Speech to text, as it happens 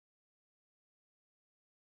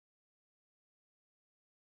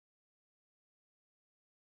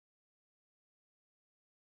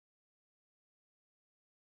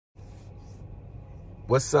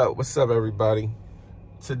What's up, everybody?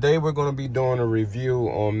 Today we're going to be doing a review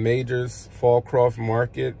on Major's Folcroft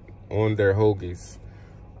Market on their hoagies.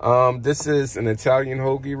 This is an Italian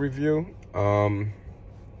hoagie review.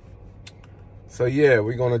 So yeah,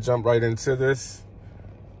 we're going to jump right into this.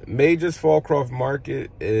 Major's Folcroft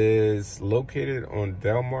Market is located on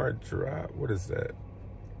Delmar Drive. What is that?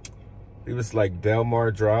 It was like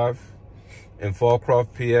Delmar Drive in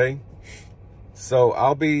Folcroft, PA. So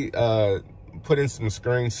I'll be putting some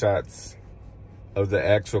screenshots of the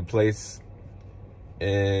actual place,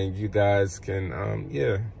 and you guys can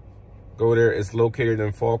yeah, go there. It's located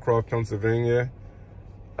in Folcroft, Pennsylvania.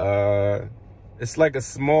 It's like a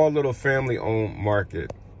small little family-owned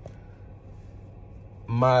market.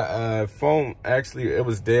 My phone, actually, it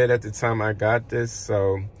was dead at the time I got this,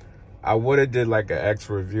 so I would have did like an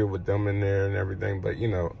actual review with them in there and everything, but you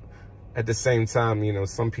know, at the same time, you know,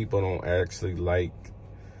 some people don't actually like,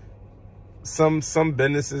 some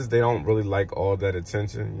businesses, they don't really like all that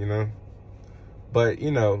attention, you know. But you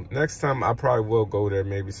know, next time I probably will go there,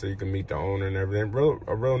 maybe so you can meet the owner and everything.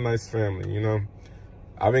 A real nice family, you know.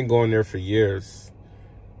 I've been going there for years,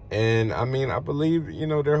 and I mean, I believe, you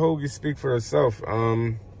know, their hoagies speak for themselves.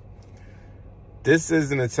 This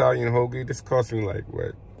is an Italian hoagie. This cost me like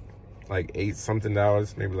what, like $8 something,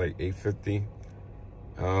 maybe like $8.50.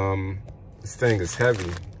 This thing is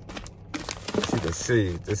heavy. As you can see,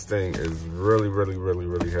 this thing is really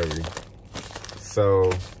heavy.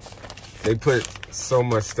 So they put so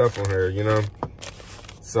much stuff on her, you know.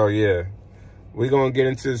 So yeah, we're gonna get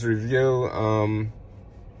into this review.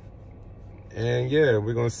 And yeah,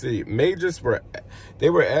 we're gonna see. Majors were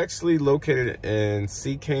actually located in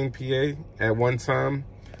Seacane, PA at one time,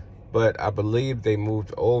 but I believe they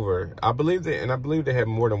moved over. I believe they had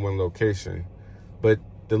more than one location, but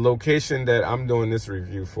the location that I'm doing this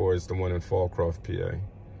review for is the one in Folcroft, PA.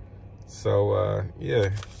 So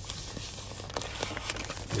yeah,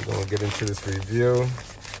 we're gonna get into this review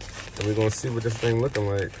and we're gonna see what this thing looking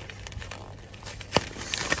like.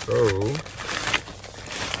 So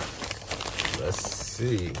let's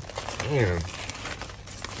see. Damn.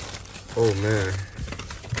 Oh man.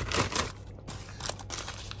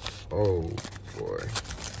 Oh boy.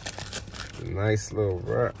 Nice little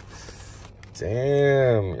wrap.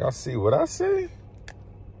 Damn. Y'all see what I see?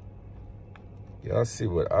 Y'all see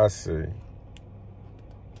what I see?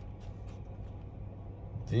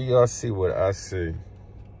 Do y'all see what I see?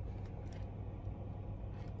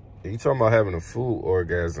 You talking about having a food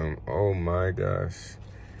orgasm? Oh my gosh.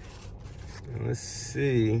 Let's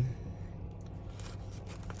see.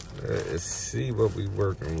 Let's see what we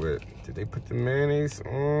working with. Did they put the mayonnaise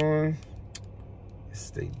on?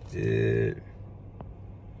 Yes, they did.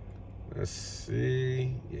 Let's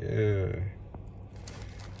see. Yeah.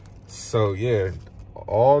 So yeah,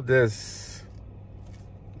 all this.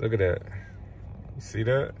 Look at that. You see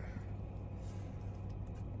that?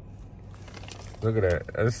 Look at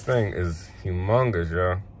that. This thing is humongous,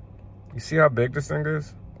 y'all. You see how big this thing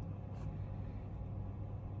is?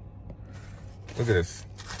 Look at this.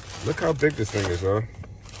 Look how big this thing is, y'all.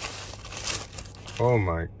 Oh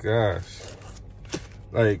my gosh.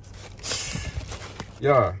 Like,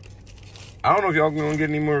 y'all, I don't know if y'all gonna get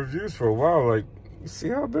any more reviews for a while. Like, you see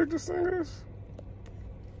how big this thing is?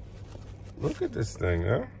 Look at this thing,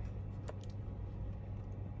 huh?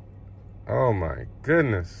 Oh my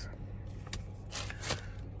goodness.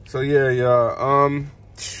 So yeah, y'all,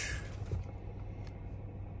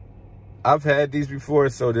 I've had these before,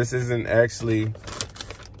 so this isn't actually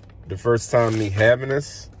the first time me having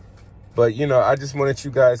this. But, you know, I just wanted you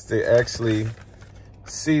guys to actually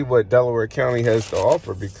see what Delaware County has to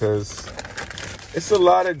offer, because it's a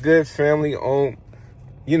lot of good family-owned,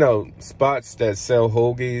 you know, spots that sell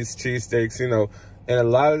hoagies, cheesesteaks, you know, and a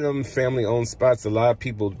lot of them family-owned spots a lot of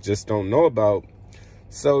people just don't know about.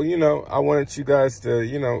 So, you know, I wanted you guys to,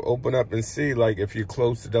 you know, open up and see, like, if you're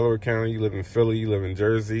close to Delaware County, you live in Philly, you live in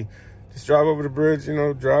Jersey, just drive over the bridge, you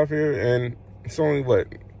know, drive here, and it's only what,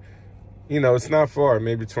 you know, it's not far,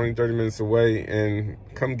 maybe 20, 30 minutes away, and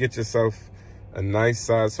come get yourself a nice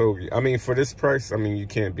size hoagie. I mean, for this price, I mean, you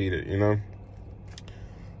can't beat it, you know?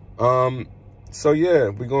 So yeah,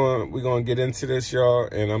 we're gonna get into this, y'all,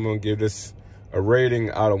 and I'm gonna give this a rating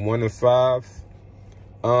out of 1 to 5.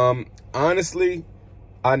 Honestly,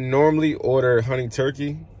 I normally order honey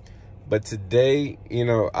turkey, but today, you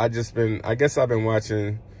know, I guess I've been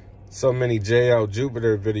watching so many JL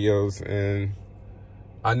Jupiter videos, and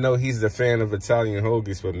I know he's a fan of Italian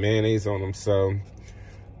hoagies with mayonnaise on them. So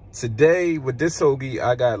today with this hoagie,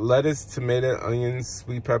 I got lettuce, tomato, onions,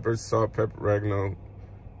 sweet peppers, salt, pepper, oregano,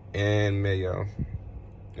 and mayo,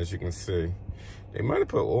 as you can see. They might have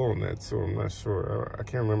put oil in that too. I'm not sure. I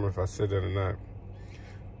can't remember if I said that or not.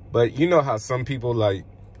 But you know how some people, like,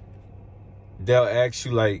 they'll ask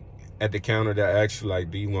you, like, at the counter, they'll ask you,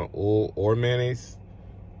 like, do you want oil or mayonnaise?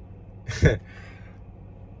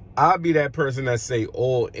 I'll be that person that say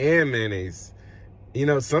oil and mayonnaise. You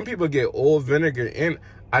know, some people get oil, vinegar, and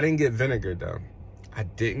I didn't get vinegar, though. I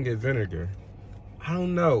didn't get vinegar. I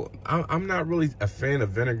don't know. I'm not really a fan of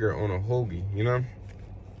vinegar on a hoagie, you know?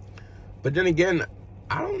 But then again,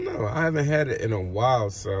 I don't know. I haven't had it in a while,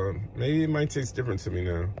 so maybe it might taste different to me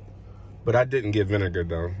now. But I didn't get vinegar,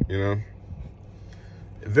 though, you know?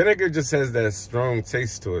 Vinegar just has that strong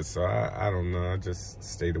taste to it, so I don't know. I just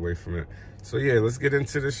stayed away from it. So, yeah, let's get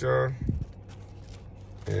into this, y'all.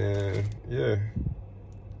 And, yeah.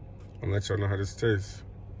 I'll let y'all know how this tastes.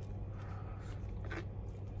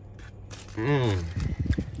 Mmm.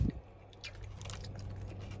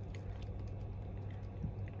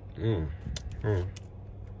 Mmm. Mmm.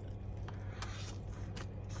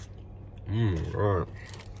 Mmm. All right.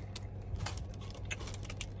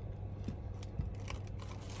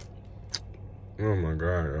 Oh my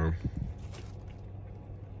God, yo.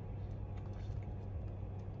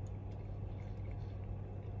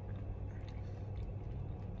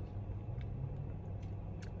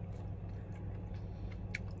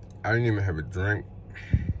 I didn't even have a drink.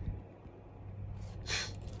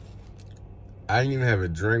 I didn't even have a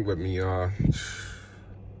drink with me, y'all.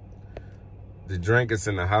 The drink is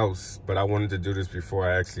in the house, but I wanted to do this before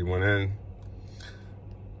I actually went in.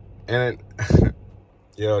 And it,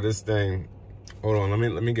 yo, this thing. Hold on,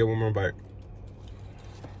 let me get one more bite.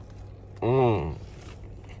 Mmm.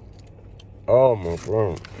 Oh my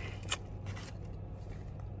God.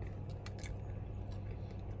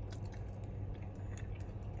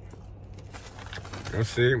 Let's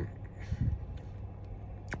see.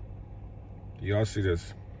 Y'all see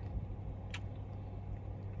this?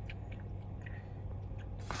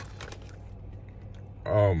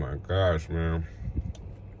 Oh my gosh, man.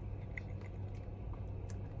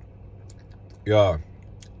 Y'all,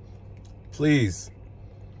 please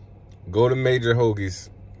go to Major Hoagies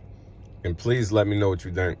and please let me know what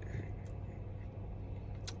you think.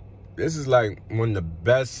 This is like one of the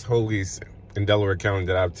best hoagies in Delaware County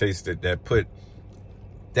that I've tasted that put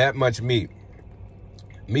that much meat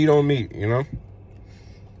on meat, you know?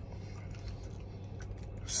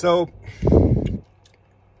 So,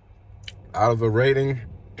 out of a rating,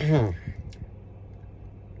 out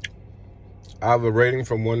of a rating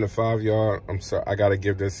from 1 to 5, y'all, I'm sorry, I gotta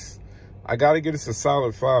give this a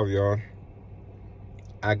solid 5, y'all.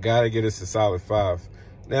 I gotta give this a solid 5.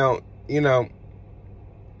 Now, you know,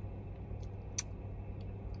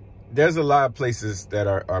 there's a lot of places that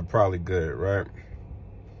are probably good, right?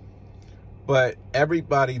 But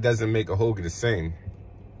everybody doesn't make a hoagie the same.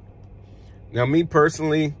 Now, me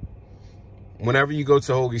personally, whenever you go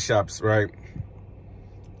to hoagie shops, right,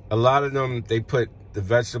 a lot of them, they put the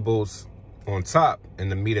vegetables on top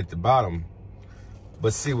and the meat at the bottom.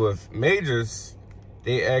 But see, with Majors,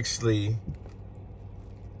 they actually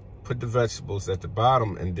put the vegetables at the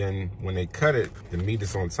bottom, and then when they cut it, the meat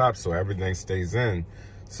is on top, so everything stays in.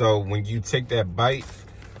 So when you take that bite,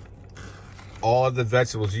 all the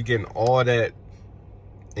vegetables, you're getting all that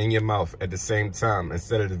in your mouth at the same time.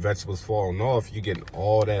 Instead of the vegetables falling off, you're getting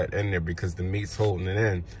all that in there because the meat's holding it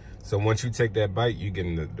in. So once you take that bite, you're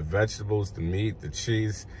getting the vegetables, the meat, the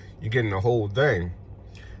cheese, you're getting the whole thing.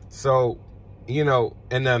 So, you know,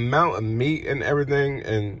 and the amount of meat and everything,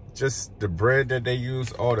 and just the bread that they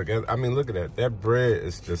use all together. I mean, look at that. That bread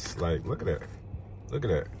is just like, look at that. Look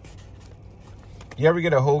at that. You ever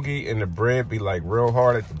get a hoagie and the bread be like real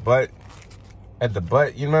hard at the butt? At the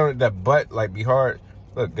butt, you remember that butt like be hard?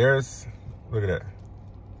 Look, look at that.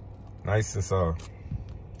 Nice and soft.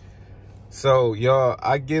 So, y'all,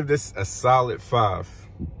 I give this a solid 5.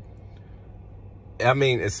 I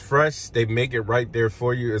mean, it's fresh. They make it right there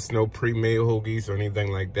for you. It's no pre-made hoagies or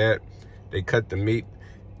anything like that. They cut the meat.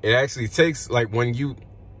 It actually takes, like when you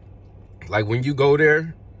go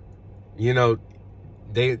there, you know,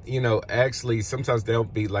 they, you know, actually sometimes they'll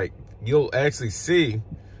be like, you'll actually see,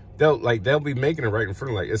 they'll be making it right in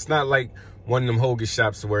front of, like, it's not like one of them hoagie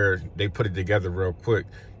shops where they put it together real quick.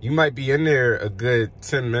 You might be in there a good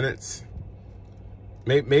 10 minutes,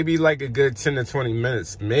 maybe like a good 10 to 20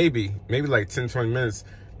 minutes, maybe like 10, 20 minutes,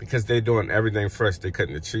 because they're doing everything fresh. They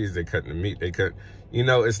cutting the cheese, they cutting the meat, they cut, you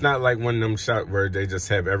know, it's not like one of them shops where they just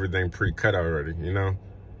have everything pre-cut already, you know.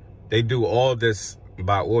 They do all this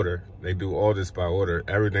by order.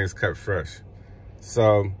 Everything's cut fresh.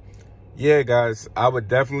 So, yeah, guys, I would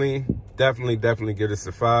definitely give this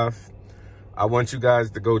a 5. I want you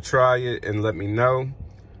guys to go try it and let me know.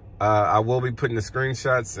 I will be putting the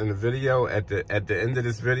screenshots in the video at the end of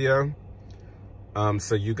this video,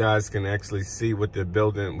 so you guys can actually see what the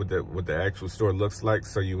building, what the actual store looks like,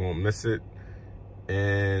 so you won't miss it.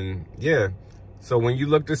 And yeah, so when you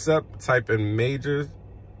look this up, type in Major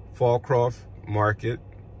Folcroft Market,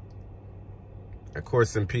 of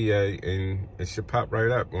course in PA, and it should pop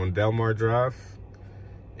right up on Delmar Drive.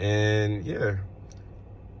 And yeah,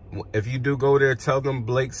 if you do go there, tell them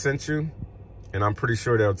Blake sent you, and I'm pretty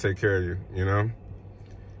sure they'll take care of you, you know?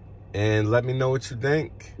 And let me know what you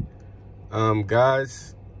think.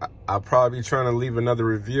 Guys, I'll probably be trying to leave another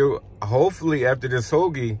review. Hopefully after this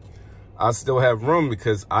Hoagie, I'll still have room,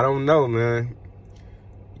 because I don't know, man.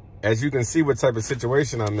 As you can see what type of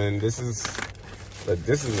situation I'm in, this is a,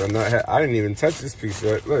 I didn't even touch this piece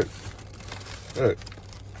yet. Look,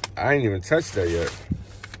 I ain't even touched that yet.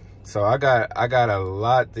 So I got a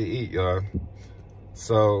lot to eat, y'all.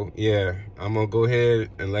 So yeah, I'm gonna go ahead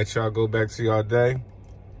and let y'all go back to y'all day,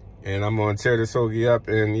 and I'm gonna tear this Hoagie up.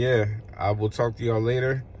 And yeah, I will talk to y'all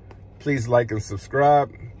later. Please like and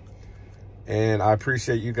subscribe, and I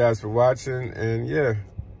appreciate you guys for watching. And yeah,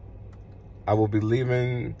 I will be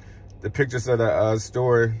leaving the pictures of the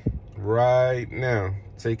store right now.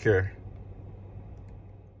 Take care.